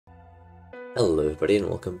Hello everybody and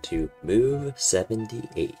welcome to Move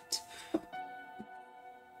 78.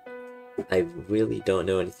 I really don't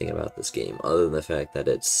know anything about this game other than the fact that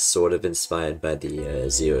it's sort of inspired by the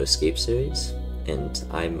Zero Escape series, and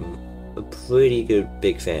I'm a pretty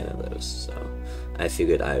big fan of those, so I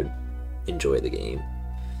figured I'd enjoy the game.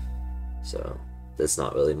 So there's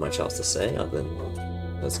not really much else to say other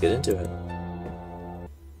than let's get into it.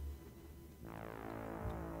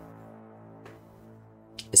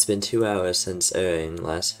 It's been 2 hours since Aaron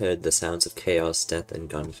last heard the sounds of chaos, death, and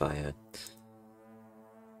gunfire.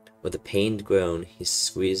 With a pained groan, he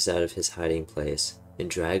squeezes out of his hiding place and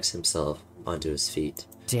drags himself onto his feet.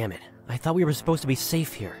 Damn it, I thought we were supposed to be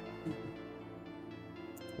safe here.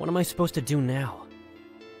 What am I supposed to do now?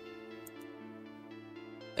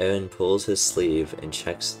 Aaron pulls his sleeve and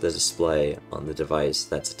checks the display on the device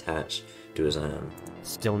that's attached to his arm.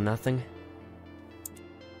 Still nothing?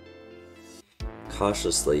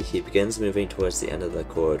 Cautiously, he begins moving towards the end of the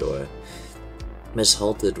corridor. Is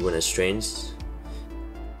halted when a strange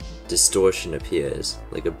distortion appears,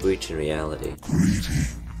 like a breach in reality.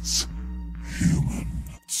 Greetings, human.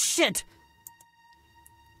 Shit!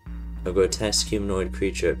 A grotesque humanoid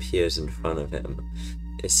creature appears in front of him.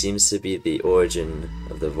 It seems to be the origin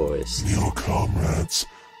of the voice. Your comrades,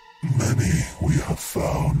 many we have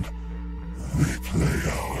found. They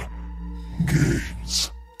play our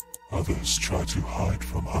games. Others try to hide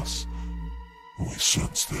from us. We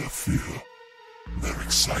sense their fear, their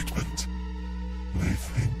excitement. They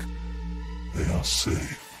think they are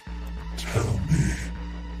safe. Tell me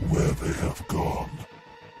where they have gone,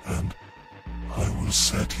 and I will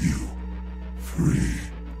set you free.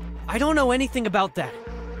 I don't know anything about that.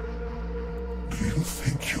 Do you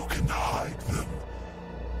think you can hide them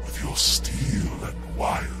with your steel and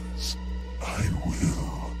wires? I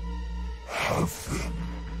will have them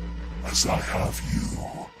as I have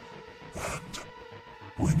you. And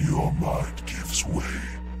when your mind gives way,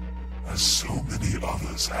 as so many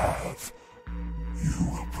others have, you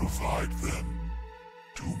will provide them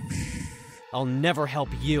to me. I'll never help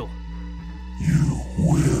you. You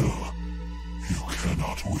will. You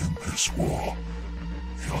cannot win this war.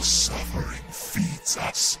 Your suffering feeds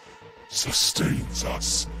us, sustains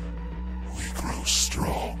us. We grow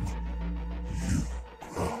strong. You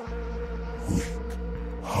grow weak.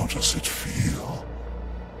 How does it feel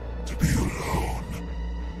to be alone?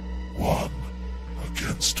 One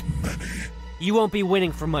against many. You won't be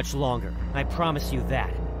winning for much longer. I promise you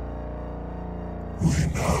that. We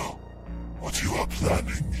know what you are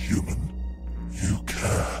planning, human. You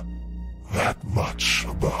care that much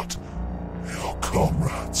about your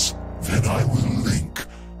comrades. Then I will link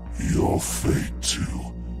your fate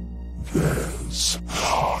to theirs.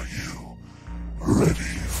 Are you ready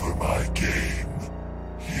for my game,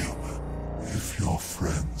 human? If your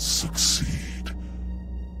friends succeed,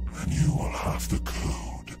 then you will have the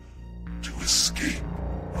code to escape.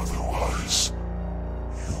 Otherwise,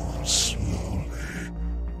 you will slowly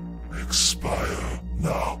expire.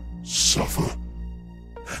 Now, suffer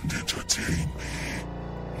and entertain me.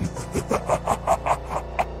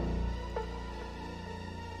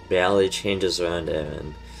 Reality changes around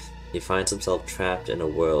Aaron. He finds himself trapped in a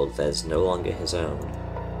world that is no longer his own.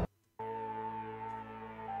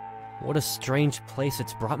 What a strange place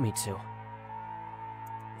it's brought me to.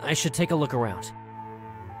 I should take a look around.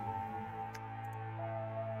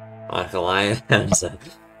 Not gonna lie, that's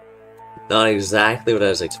not exactly what I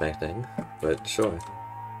was expecting, but sure.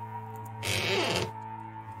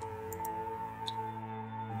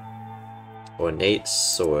 Ornate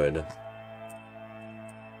sword.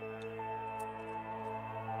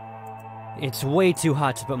 It's way too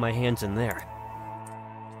hot to put my hands in there.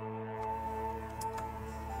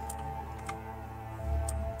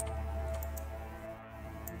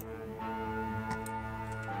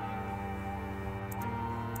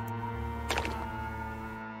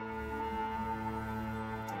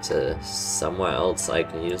 To somewhere else I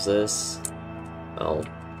can use this? Well,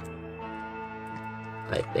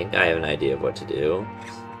 I think I have an idea of what to do.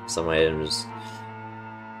 Some items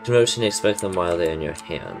to motion expect them while they're in your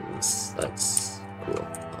hands. That's cool.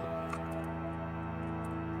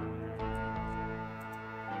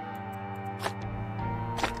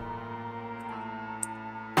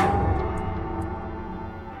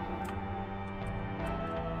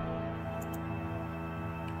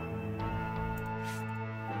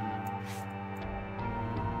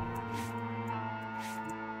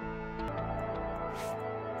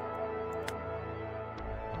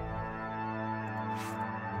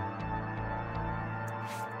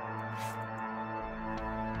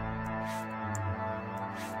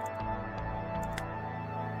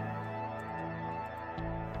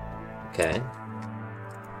 Okay.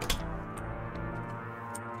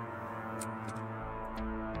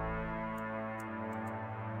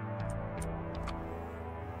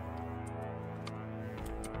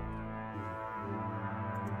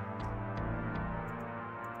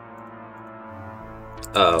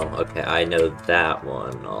 Oh, okay, I know that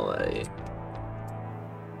one already.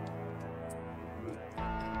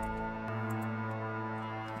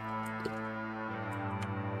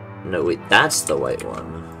 No, wait, that's the white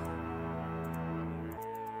one.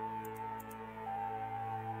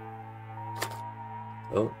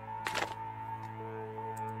 Oh.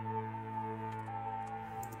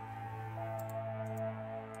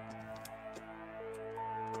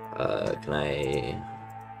 Can I...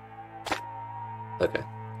 Okay.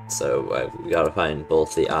 So, we gotta find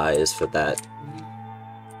both the eyes for that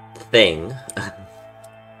thing.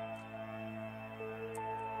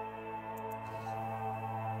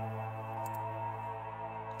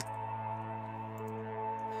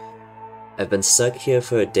 I've been stuck here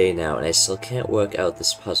for a day now, and I still can't work out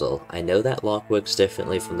this puzzle. I know that lock works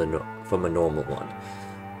differently from a normal one.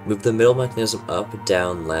 Move the middle mechanism up,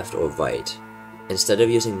 down, left, or right. Instead of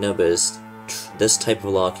using numbers, this type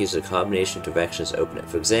of lock uses a combination of directions to open it.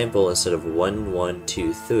 For example, instead of 1, 1,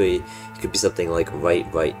 2, 3, it could be something like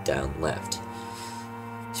right, right, down, left.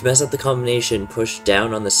 To mess up the combination, push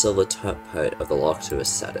down on the silver top part of the lock to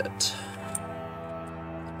reset it.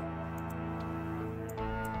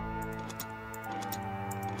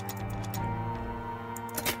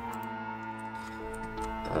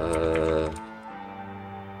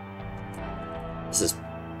 This is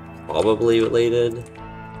probably related.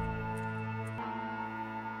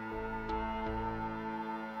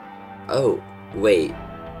 Oh, wait.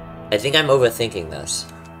 I think I'm overthinking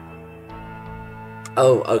this.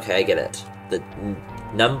 Oh, okay, I get it. The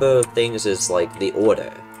number of things is like the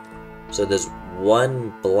order. So there's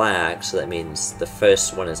one black, so that means the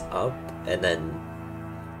first one is up, and then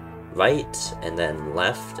right, and then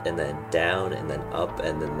left, and then down, and then up,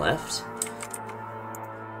 and then left.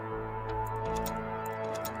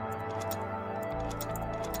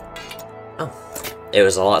 Oh, it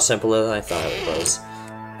was a lot simpler than I thought it was.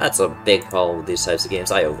 That's a big problem with these types of games.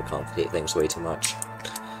 I overcomplicate things way too much.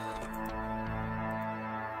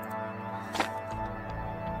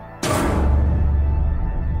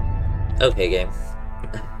 Okay, game.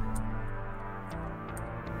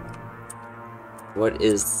 What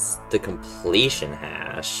is the completion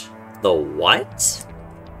hash? The what?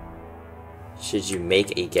 Should you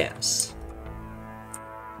make a guess?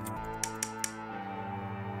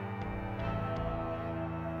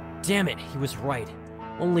 Damn it, he was right.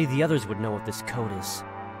 Only the others would know what this code is.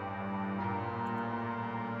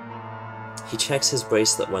 He checks his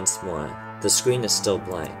bracelet once more. The screen is still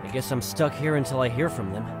blank. I guess I'm stuck here until I hear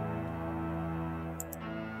from them.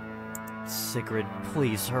 Sigrid,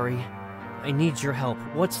 please hurry. I need your help.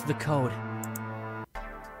 What's the code?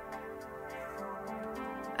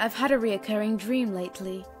 I've had a reoccurring dream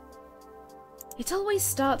lately. It always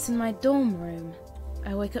starts in my dorm room.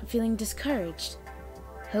 I wake up feeling discouraged.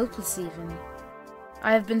 Hopeless even.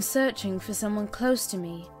 I have been searching for someone close to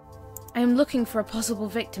me. I am looking for a possible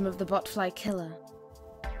victim of the botfly killer.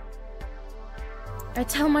 I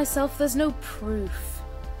tell myself there's no proof.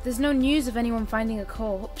 There's no news of anyone finding a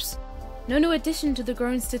corpse. No new addition to the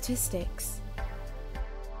growing statistics.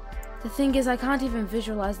 The thing is, I can't even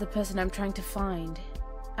visualize the person I'm trying to find.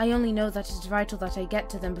 I only know that it's vital that I get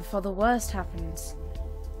to them before the worst happens.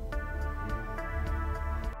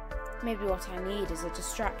 Maybe what I need is a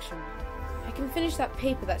distraction. I can finish that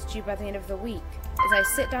paper that's due by the end of the week. As I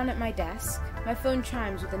sit down at my desk, my phone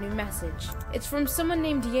chimes with a new message. It's from someone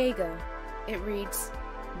named Diego. It reads,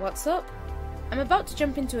 "What's up? I'm about to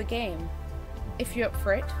jump into a game. If you're up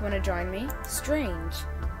for it, wanna join me? Strange.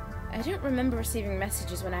 I don't remember receiving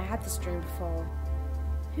messages when I had this dream before.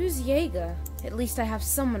 Who's Jaeger? At least I have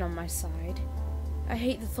someone on my side. I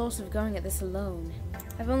hate the thought of going at this alone.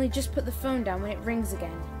 I've only just put the phone down when it rings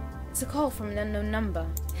again. It's a call from an unknown number.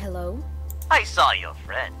 Hello? I saw your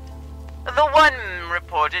friend. The one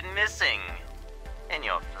reported missing. In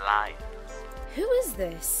your flyers. Who is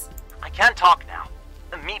this? I can't talk now.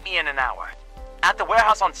 Meet me in an hour. At the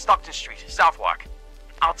warehouse on Stockton Street, Southwark.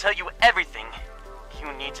 I'll tell you everything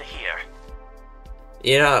you need to hear.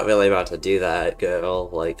 You're not really about to do that, girl.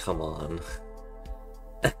 Like, come on.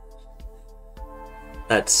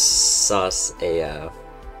 That's sus AF.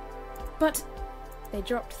 But they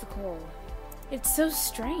dropped the call. It's so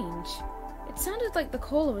strange. It sounded like the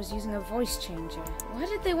caller was using a voice changer. Why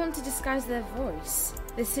did they want to disguise their voice?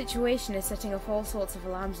 This situation is setting off all sorts of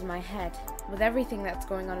alarms in my head, with everything that's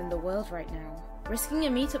going on in the world right now. Risking a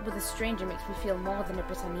meetup with a stranger makes me feel more than a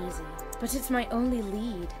bit uneasy. But it's my only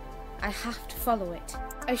lead. I have to follow it.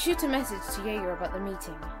 I shoot a message to Jaeger about the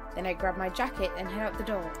meeting. Then I grab my jacket and head out the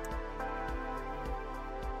door.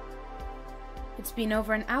 It's been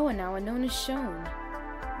over an hour now and no one has shown.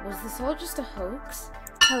 Was this all just a hoax?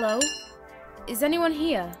 Hello? Is anyone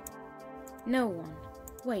here? No one.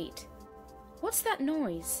 Wait. What's that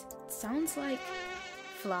noise? It sounds like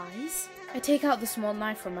flies? I take out the small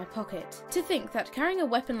knife from my pocket. To think that carrying a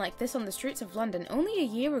weapon like this on the streets of London only a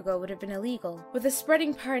year ago would have been illegal. With the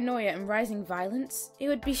spreading paranoia and rising violence, it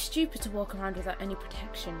would be stupid to walk around without any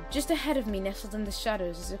protection. Just ahead of me, nestled in the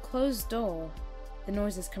shadows, is a closed door. The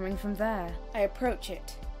noise is coming from there. I approach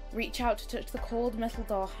it, reach out to touch the cold metal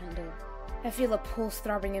door handle. I feel a pulse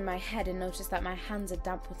throbbing in my head and notice that my hands are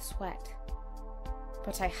damp with sweat.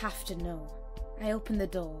 But I have to know. I open the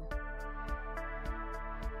door.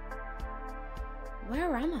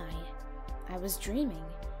 Where am I? I was dreaming.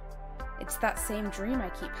 It's that same dream I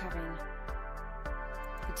keep having.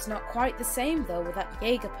 It's not quite the same though with that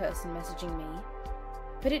Jaeger person messaging me.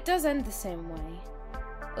 But it does end the same way.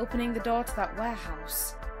 Opening the door to that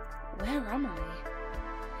warehouse. Where am I?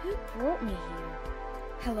 Who brought me here?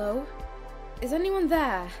 Hello? Is anyone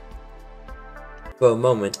there? For a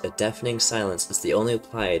moment, a deafening silence is the only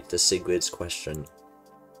reply to Sigrid's question.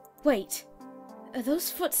 Wait. Are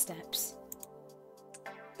those footsteps?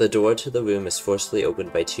 The door to the room is forcefully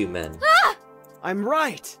opened by two men. Ah! I'm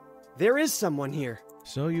right! There is someone here.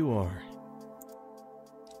 So you are.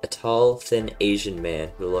 A tall, thin Asian man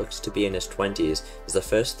who looks to be in his 20s is the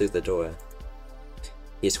first through the door.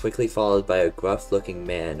 He is quickly followed by a gruff-looking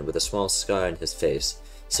man with a small scar on his face.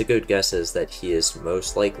 Sigurd guesses that he is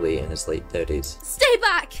most likely in his late 30s. Stay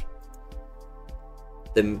back!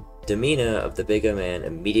 The demeanor of the bigger man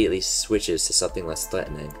immediately switches to something less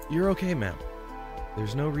threatening. You're okay, ma'am.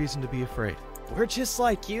 There's no reason to be afraid. We're just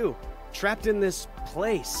like you, trapped in this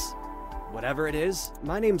place. Whatever it is,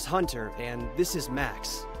 my name's Hunter, and this is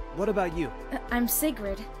Max. What about you? I'm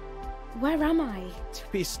Sigrid. Where am I? To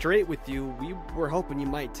be straight with you, we were hoping you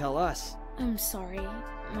might tell us. I'm sorry.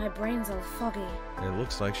 My brain's all foggy. It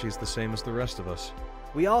looks like she's the same as the rest of us.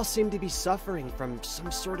 We all seem to be suffering from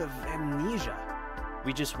some sort of amnesia.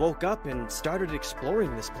 We just woke up and started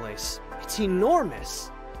exploring this place. It's enormous!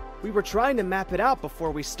 We were trying to map it out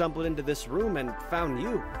before we stumbled into this room and found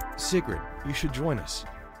you. Sigrid, you should join us.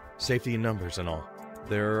 Safety in numbers and all.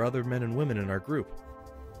 There are other men and women in our group.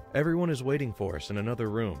 Everyone is waiting for us in another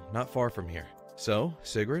room, not far from here. So,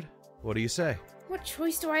 Sigrid, what do you say? What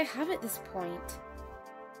choice do I have at this point?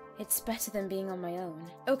 It's better than being on my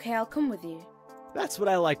own. Okay, I'll come with you. That's what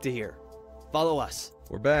I like to hear. Follow us.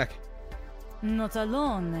 We're back. Not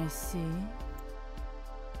alone, I see.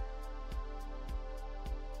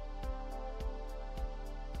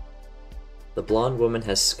 The blonde woman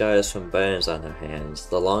has scars from burns on her hands.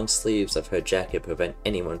 The long sleeves of her jacket prevent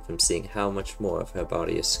anyone from seeing how much more of her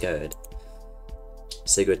body is scarred.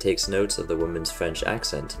 Sigrid takes notes of the woman's French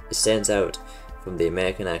accent. It stands out from the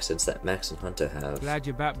American accents that Max and Hunter have. Glad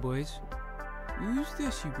you're back, boys. Who's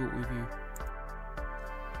this you brought with you?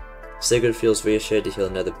 Sigurd feels reassured to hear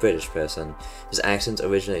another British person. His accent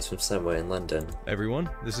originates from somewhere in London. Everyone,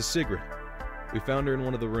 this is Sigrid. We found her in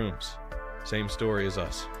one of the rooms. Same story as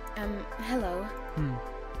us. Hello.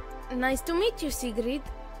 Nice to meet you, Sigrid.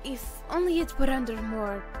 If only it were under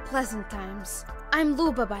more pleasant times. I'm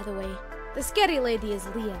Luba, by the way. The scary lady is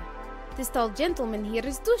Leah. This tall gentleman here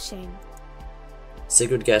is Dushane.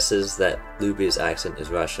 Sigurd guesses that Luby's accent is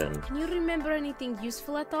Russian. Can you remember anything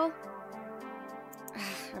useful at all?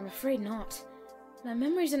 I'm afraid not. My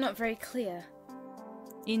memories are not very clear.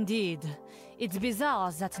 Indeed. It's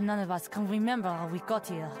bizarre that none of us can remember how we got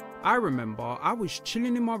here. I remember I was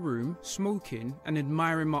chilling in my room, smoking, and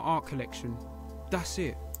admiring my art collection. That's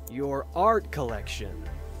it. Your art collection.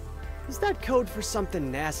 Is that code for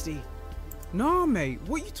something nasty? Nah, mate,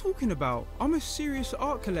 what are you talking about? I'm a serious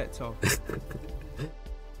art collector.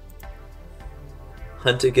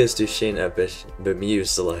 Hunter gives Duchesne a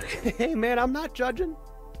bemused look. Hey man, I'm not judging.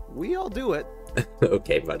 We all do it.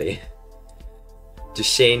 Okay, buddy.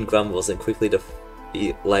 Duchesne grumbles and quickly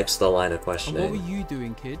deflects the line of And questioning. what were you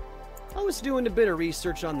doing, kid? I was doing a bit of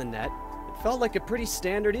research on the net. It felt like a pretty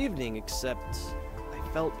standard evening, except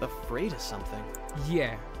I felt afraid of something.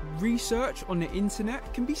 Yeah, research on the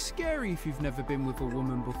internet can be scary if you've never been with a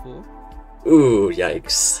woman before. Ooh,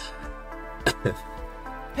 yikes.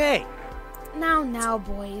 Hey! Now,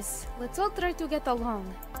 boys. Let's all try to get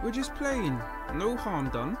along. We're just playing. No harm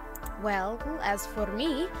done. Well, as for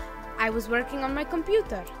me, I was working on my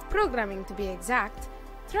computer, programming to be exact,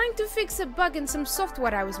 trying to fix a bug in some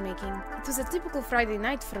software I was making. It was a typical Friday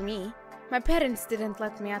night for me. My parents didn't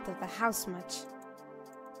let me out of the house much.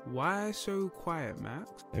 Why so quiet,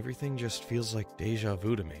 Max? Everything just feels like deja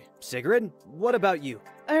vu to me. Sigrid, what about you?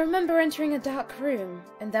 I remember entering a dark room,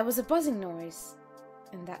 and there was a buzzing noise.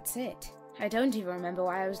 And that's it. I don't even remember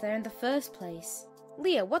why I was there in the first place.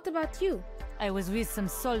 Leah, what about you? I was with some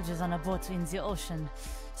soldiers on a boat in the ocean,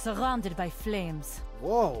 surrounded by flames.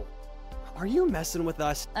 Whoa. Are you messing with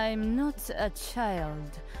us? I'm not a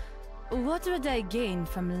child. What would I gain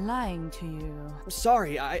from lying to you?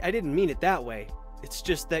 Sorry, I didn't mean it that way. It's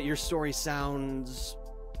just that your story sounds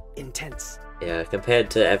intense. Yeah,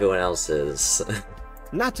 compared to everyone else's.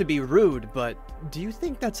 Not to be rude, but do you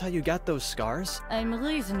think that's how you got those scars? I'm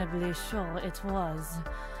reasonably sure it was.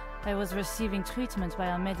 I was receiving treatment by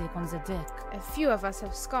a medic on the deck. A few of us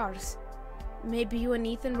have scars. Maybe you and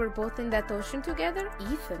Ethan were both in that ocean together?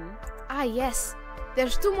 Ethan? Ah, yes.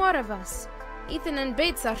 There's two more of us. Ethan and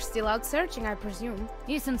Bates are still out searching, I presume.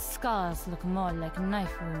 Ethan's scars look more like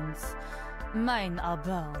knife wounds. Mine are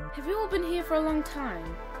burned. Have you all been here for a long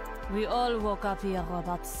time? We all woke up here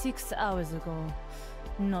about 6 hours ago.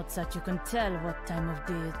 Not that you can tell what time of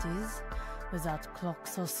day it is, without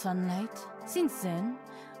clocks or sunlight. Since then,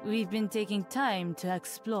 we've been taking time to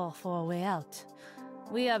explore for a way out.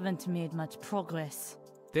 We haven't made much progress.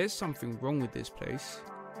 There's something wrong with this place.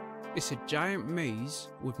 It's a giant maze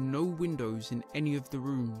with no windows in any of the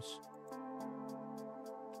rooms.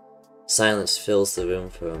 Silence fills the room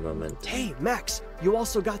for a moment. Hey, Max, you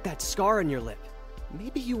also got that scar on your lip.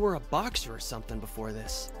 Maybe you were a boxer or something before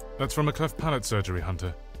this. That's from a cleft palate surgery,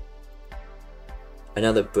 Hunter.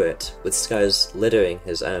 Another Brit, with scars littering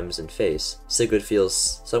his arms and face. Sigurd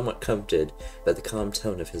feels somewhat comforted by the calm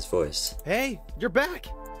tone of his voice. Hey, you're back!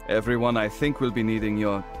 Everyone, I think, will be needing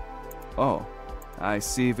your... Oh, I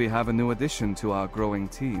see we have a new addition to our growing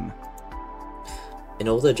team. An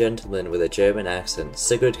older gentleman with a German accent,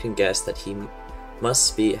 Sigurd can guess that he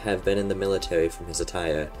must have been in the military from his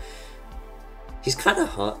attire. He's kinda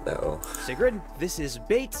hot though. Sigrid, this is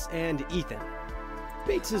Bates and Ethan.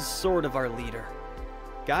 Bates is sort of our leader.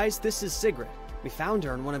 Guys, this is Sigrid. We found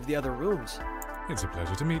her in one of the other rooms. It's a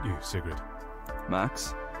pleasure to meet you, Sigrid.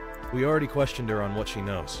 Max? We already questioned her on what she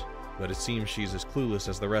knows, but it seems she's as clueless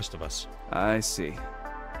as the rest of us. I see.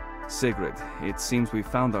 Sigrid, it seems we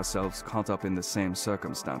found ourselves caught up in the same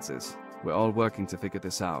circumstances. We're all working to figure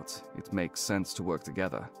this out. It makes sense to work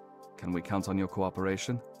together. Can we count on your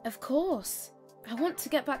cooperation? Of course. I want to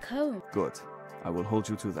get back home. Good. I will hold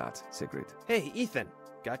you to that, Sigrid. Hey, Ethan,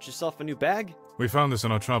 got yourself a new bag? We found this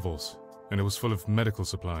in our travels, and it was full of medical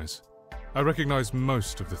supplies. I recognize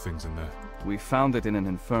most of the things in there. We found it in an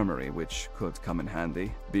infirmary, which could come in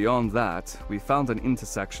handy. Beyond that, we found an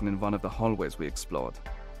intersection in one of the hallways we explored.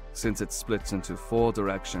 Since it splits into 4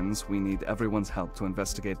 directions, we need everyone's help to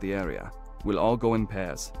investigate the area. We'll all go in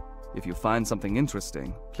pairs. If you find something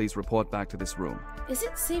interesting, please report back to this room. Is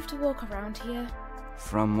it safe to walk around here?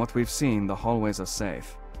 From what we've seen, the hallways are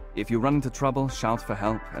safe. If you run into trouble, shout for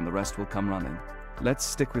help, and the rest will come running. Let's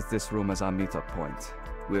stick with this room as our meetup point.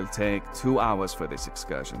 We'll take 2 hours for this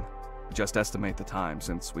excursion. Just estimate the time,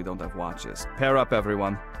 since we don't have watches. Pair up,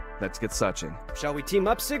 everyone. Let's get searching. Shall we team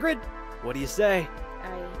up, Sigrid? What do you say?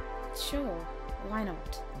 Sure. Why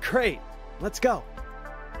not? Great. Let's go.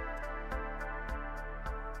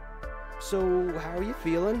 So, how are you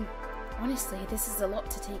feeling? Honestly, this is a lot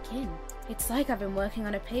to take in. It's like I've been working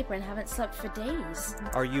on a paper and haven't slept for days.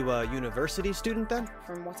 Are you a university student then?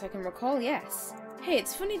 From what I can recall, yes. Hey,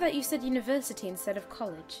 it's funny that you said university instead of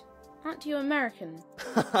college. Aren't you American?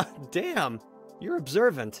 Damn, you're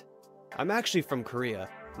observant. I'm actually from Korea.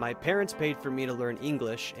 My parents paid for me to learn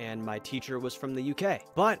English, and my teacher was from the UK.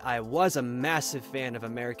 But I was a massive fan of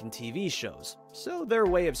American TV shows, so their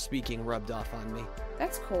way of speaking rubbed off on me.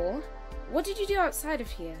 That's cool. What did you do outside of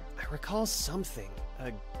here? I recall something.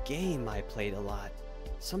 A game I played a lot.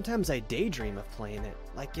 Sometimes I daydream of playing it,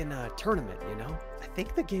 like in a tournament, you know? I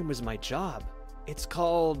think the game was my job. It's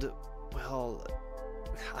called, well,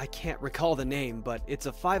 I can't recall the name, but it's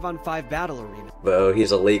a 5-on-5 battle arena. Bro,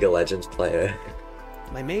 he's a League of Legends player.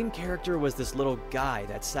 My main character was this little guy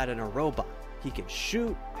that sat in a robot. He could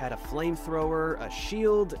shoot, had a flamethrower, a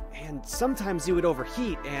shield, and sometimes he would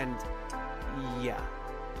overheat, and yeah,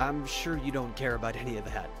 I'm sure you don't care about any of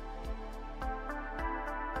that.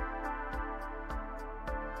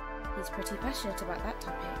 He's pretty passionate about that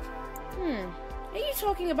topic. Are you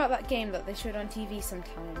talking about that game that they showed on TV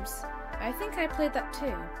sometimes? I think I played that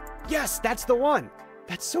too. Yes, that's the one!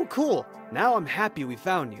 That's so cool! Now I'm happy we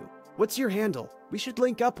found you. What's your handle? We should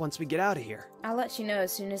link up once we get out of here. I'll let you know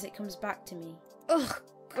as soon as it comes back to me. Ugh,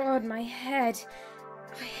 God, my head.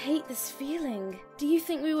 I hate this feeling. Do you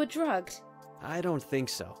think we were drugged? I don't think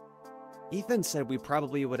so. Ethan said we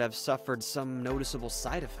probably would have suffered some noticeable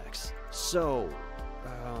side effects. So,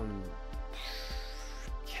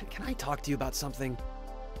 can I talk to you about something?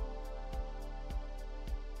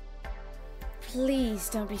 Please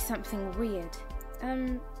don't be something weird.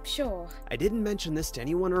 Sure. I didn't mention this to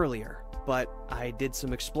anyone earlier, but I did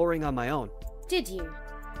some exploring on my own. Did you?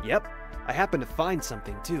 Yep, I happened to find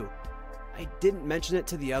something too. I didn't mention it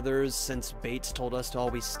to the others since Bates told us to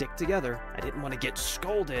always stick together. I didn't want to get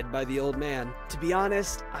scolded by the old man. To be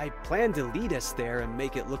honest, I planned to lead us there and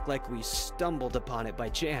make it look like we stumbled upon it by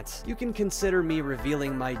chance. You can consider me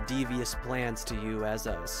revealing my devious plans to you as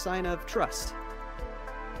a sign of trust.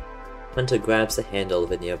 Hunter grabs the handle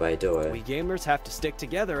of a nearby door. We gamers have to stick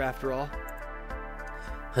together after all.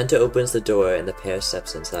 Hunter opens the door and the pair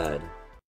steps inside.